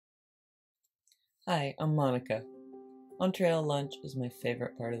Hi, I'm Monica. On-trail lunch is my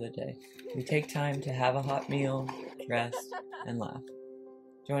favorite part of the day. We take time to have a hot meal, rest, and laugh.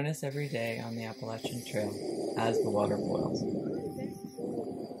 Join us every day on the Appalachian Trail as the water boils.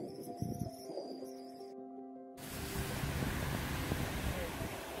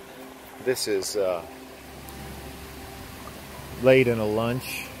 This is late in a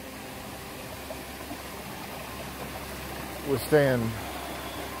lunch. We're staying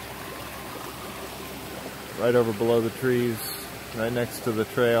right over below the trees, right next to the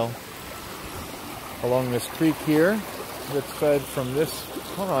trail, along this creek here that's fed from this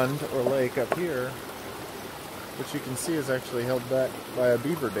pond or lake up here, which you can see is actually held back by a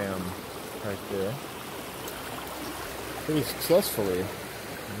beaver dam right there. Pretty successfully,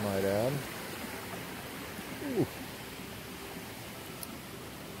 I might add. Ooh.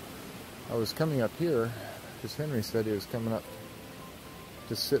 I was coming up here because Henry said he was coming up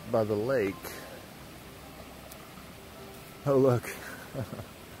to sit by the lake. Oh, look.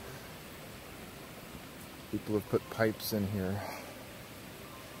 People have put pipes in here.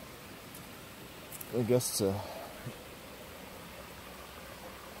 I guess to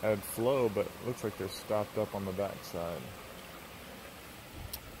add flow, but it looks like they're stopped up on the backside.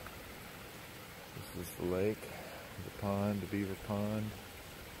 This is the lake, the pond, the beaver pond.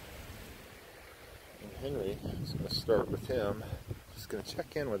 And Henry is going to start with him. Just going to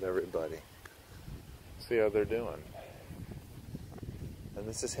check in with everybody. See how they're doing. And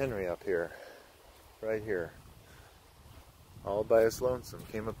this is Henry up here. Right here. All by his lonesome.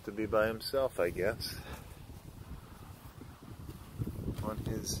 Came up to be by himself, I guess. On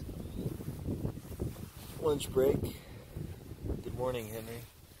his lunch break. Good morning,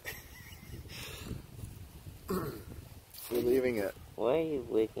 Henry. We're leaving at... Why are you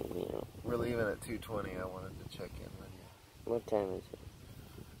waking me up? We're leaving at 2:20. I wanted to check in with you. What time is it?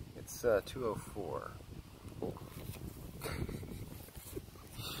 It's 2:04.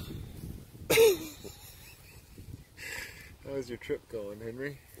 How's your trip going,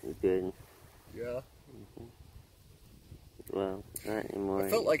 Henry? Good. Yeah? Well, not anymore. I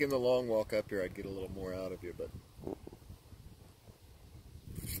felt like in the long walk up here I'd get a little more out of you, but...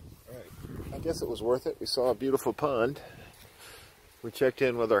 Alright. I guess it was worth it. We saw a beautiful pond. We checked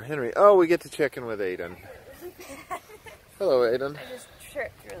in with our Henry. Oh, we get to check in with Aiden. Hello, Aiden. I just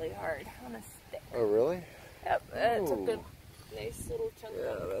tripped really hard on a stick. Oh, really? Yep, it's a good, nice little chunk.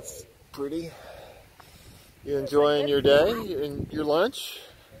 Yeah, that's pretty. You enjoying your day? Your lunch?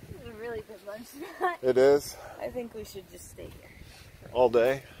 This is a really good lunch spot. It is? I think we should just stay here. All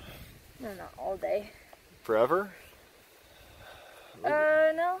day? No, not all day. Forever?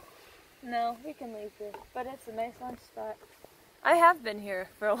 No. No, we can leave here. But it's a nice lunch spot. I have been here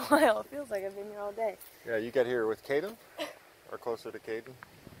for a while. It feels like I've been here all day. Yeah, you got here with Caden? Or closer to Caden?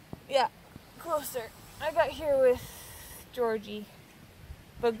 Yeah, closer. I got here with Georgie.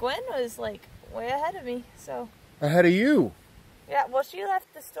 But Gwen was like way ahead of me, so. Ahead of you? Yeah, well, she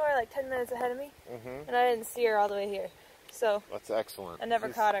left the store like 10 minutes ahead of me. And I didn't see her all the way here. So. That's excellent. I never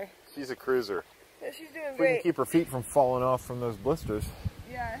caught her. She's a cruiser. Yeah, she's doing If we great. can keep her feet from falling off from those blisters,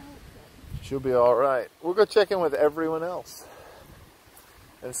 Yeah, I hope so. she'll be all right. We'll go check in with everyone else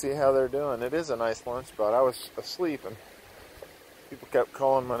and see how they're doing. It is a nice lunch spot. I was asleep and people kept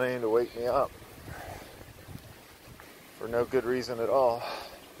calling my name to wake me up for no good reason at all,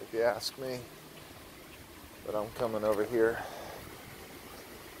 if you ask me. But I'm coming over here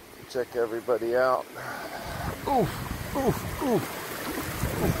to check everybody out. Oof, oof, oof.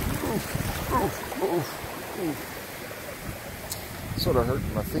 Oof, oof, oof. Sort of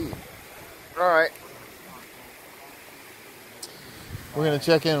hurting my feet. Alright. We're going to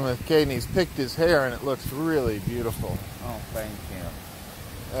check in with Caden. He's picked his hair and it looks really beautiful. Oh, thank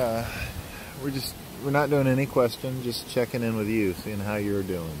you. We're not doing any questions, just checking in with you, seeing how you're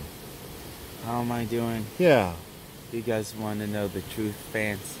doing. How am I doing? Yeah. You guys want to know the truth,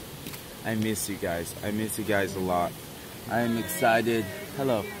 fans? I miss you guys. I miss you guys a lot. I am excited.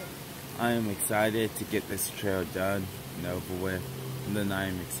 Hello. I am excited to get this trail done and over with. And then I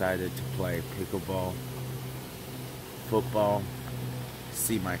am excited to play pickleball, football,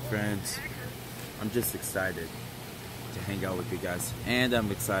 see my friends. I'm just excited to hang out with you guys. And I'm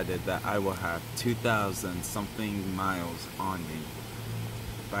excited that I will have 2,000 something miles on me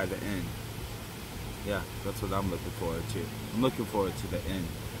by the end. Yeah, that's what I'm looking forward to. I'm looking forward to the end.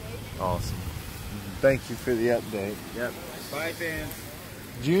 Awesome. Thank you for the update. Yep. Bye, fans.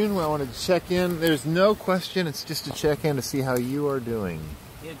 June, I wanted to check in. There's no question. It's just a check-in to see how you are doing.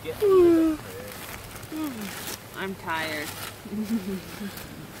 I'm tired.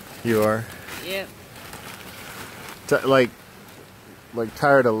 You are? Yep. Like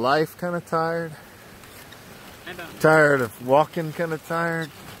tired of life, kind of tired? I don't know. Tired of walking, kind of tired?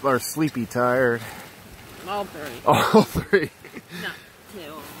 Or sleepy tired? All three. All three? No,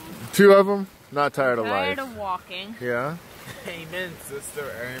 two. Two of them? Not tired of life? Tired of walking. Yeah? Amen, sister.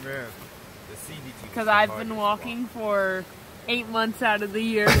 Amen. The CBT. Because I've been walking for 8 months out of the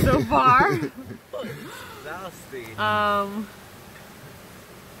year so far. Nasty. I've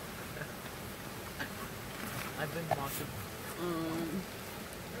been walking.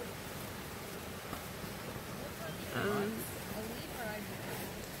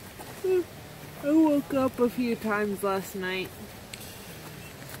 I woke up a few times last night.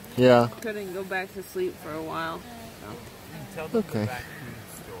 Yeah. Couldn't go back to sleep for a while. Tell them Okay. the raccoon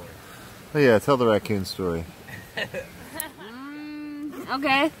story. Oh yeah, tell the raccoon story.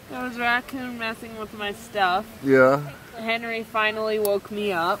 Okay, there was a raccoon messing with my stuff. Yeah. Henry finally woke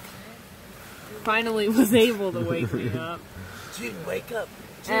me up. Finally was able to wake me up. June, wake up.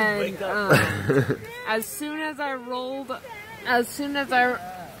 June, And wake up. as soon as I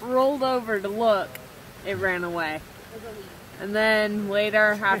rolled over to look, it ran away. And then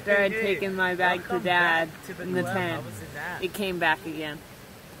later, after I'd taken my bag to Dad in the tent, it came back again.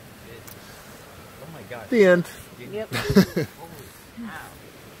 Oh my god. The end. Yep.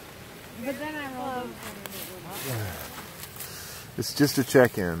 But then I rolled over. It's just a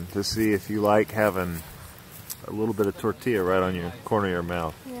check-in to see if you like having a little bit of tortilla right on your corner of your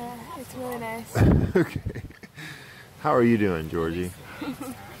mouth. Yeah, it's really nice. Okay. How are you doing, Georgie?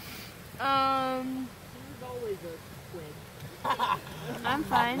 I'm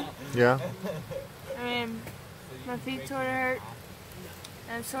fine. Yeah? I mean, my feet sort of hurt.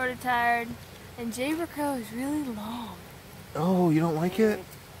 I'm sort of tired. And Jaber Crow is really long. Oh, you don't like it?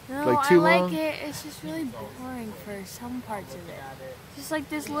 No, Like too I long? like it. It's just really boring for some parts of it. Just like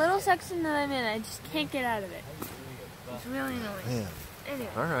this little section that I'm in, I just can't get out of it. It's really annoying. Man. Anyway,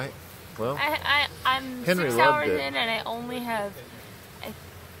 All right. Well, I'm Henry 6 loved hours it. in and I only have, I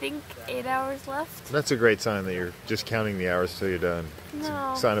think, 8 hours left. that's a great sign that you're just counting the hours till you're done. It's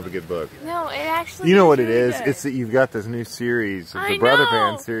No. a sign of a good book. No, it actually You know is what it really is? good. It's that you've got this new series, I the Brother know.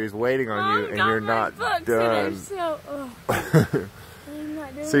 Band series, waiting on Mom you, and got you're my not books done. And I'm so, I'm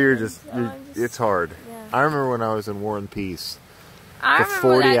not doing So you're them, just, so I'm just- it's hard. yeah. I remember when I was in War and Peace I for remember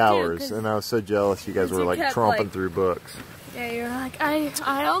 40 that too, hours, 'cause- and I was so jealous you guys Because were you like kept, tromping like- through books. Yeah, you're like, I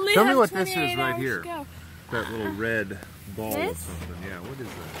only Tell me have what this is 28 right hours here. to go. That little red ball This? something. Yeah, what is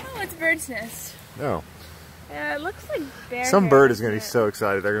that? Oh, it's a bird's nest. Oh, Yeah, it looks like bear some hair, bird is going to be doesn't so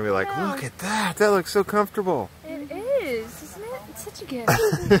excited. They're going to be like, No. look at that. That looks so comfortable. it? It is, isn't it? It's such a gift.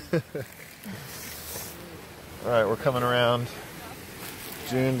 All right, we're coming around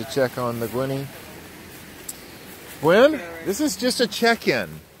June to check on the Gwenny. Gwen, this is just a check-in.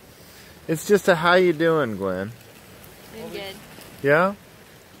 It's just a how you doing, Gwen? Been good. Yeah?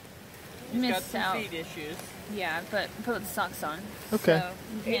 Missed out. Feet issues. Yeah, but put the socks on. Okay.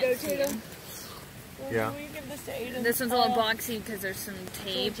 So you can't see them. Yeah. This one's a little boxy because there's some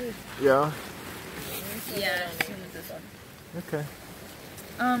tape. Yeah? Yeah, same with this one. Okay.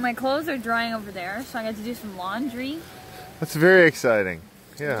 My clothes are drying over there, so I got to do some laundry. That's very exciting.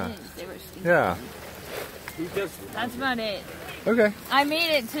 Yeah. They were stinky. Yeah. That's about it. Okay. I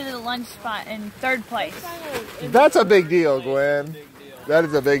made it to the lunch spot in 3rd place. That's a big deal, Gwen. That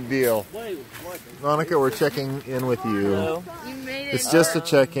is a big deal. Monica, we're checking in with you. You made it. It's just a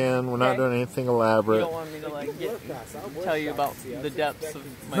check-in. We're not doing anything You elaborate. don't want me to like tell you about the depths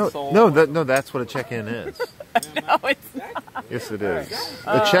of my soul. No, that's what a check-in is. No, it's not. Yes, it is.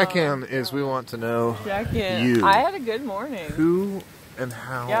 The check-in is we want to know Check in. You. I had a good morning. who and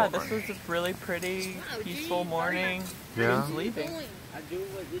how. Yeah, this was a really pretty, peaceful morning. Yeah? Who's leaving?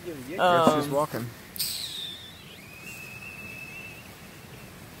 Yes, she's walking.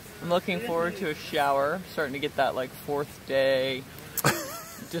 I'm looking forward to a shower. I'm starting to get that like 4th day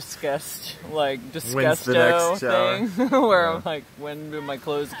disgust, like When's the disgusto next shower? thing, where Yeah. I'm like, when do my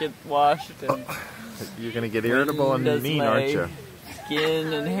clothes get washed and You're going to get irritable and does mean, my aren't you?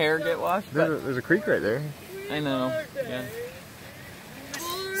 skin and hair get washed? But There's a creek right there. I know, yeah.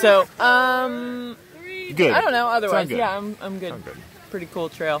 So, Good. I don't know. Otherwise, Sound good. yeah, I'm good. Sound good. Pretty cool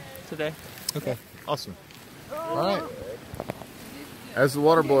trail today. Okay, awesome. All right. As the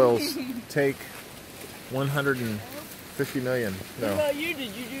water boils take 150 million. No. you? Did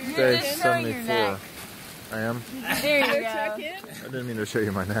you do Say Just showing your 74. neck. I am. There you go. I didn't mean to show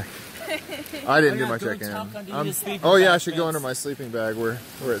you my neck. I didn't do my check-in. sleeping Oh yeah, I bag, should go under my sleeping bag where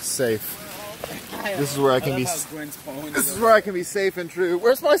it's safe. This is where I can be. This is where I can be safe and true.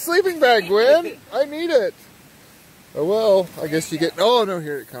 Where's my sleeping bag, Gwen? I need it. Oh well, I guess you get. Oh no,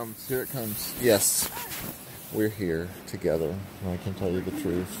 here it comes. Here it comes. Yes, we're here together. I can tell you the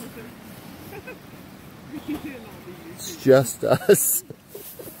truth. It's just us.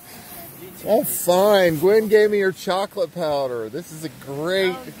 Oh, fine. Gwen gave me her chocolate powder. This is a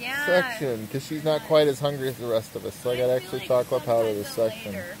great section because she's not quite as hungry as the rest of us. So I got extra chocolate powder this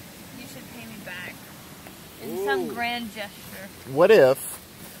section. Later, you should pay me back in some grand gesture. What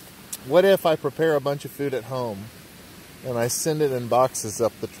if I prepare a bunch of food at home and I send it in boxes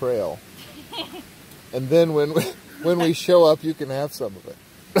up the trail, and then when we show up, you can have some of it.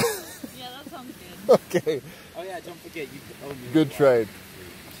 Yeah, that sounds good. Okay. Oh yeah, don't forget you owe me. Good trade.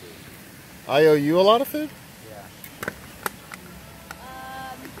 I owe you a lot of food? Yeah.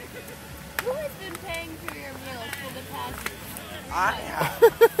 Who has been paying for your meals for the past? I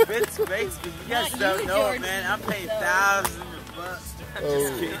have. Vince makes me. You guys don't know, man. I'm paying thousands of bucks.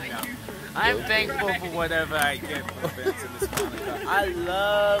 Just kidding. No. I'm thankful for whatever I get from Vince and this Monica. I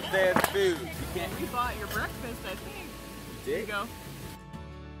love their food. You bought your breakfast, I think. There you go.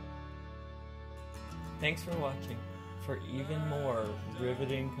 Thanks for watching. For even more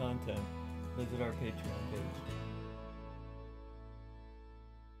riveting content, visit our Patreon page.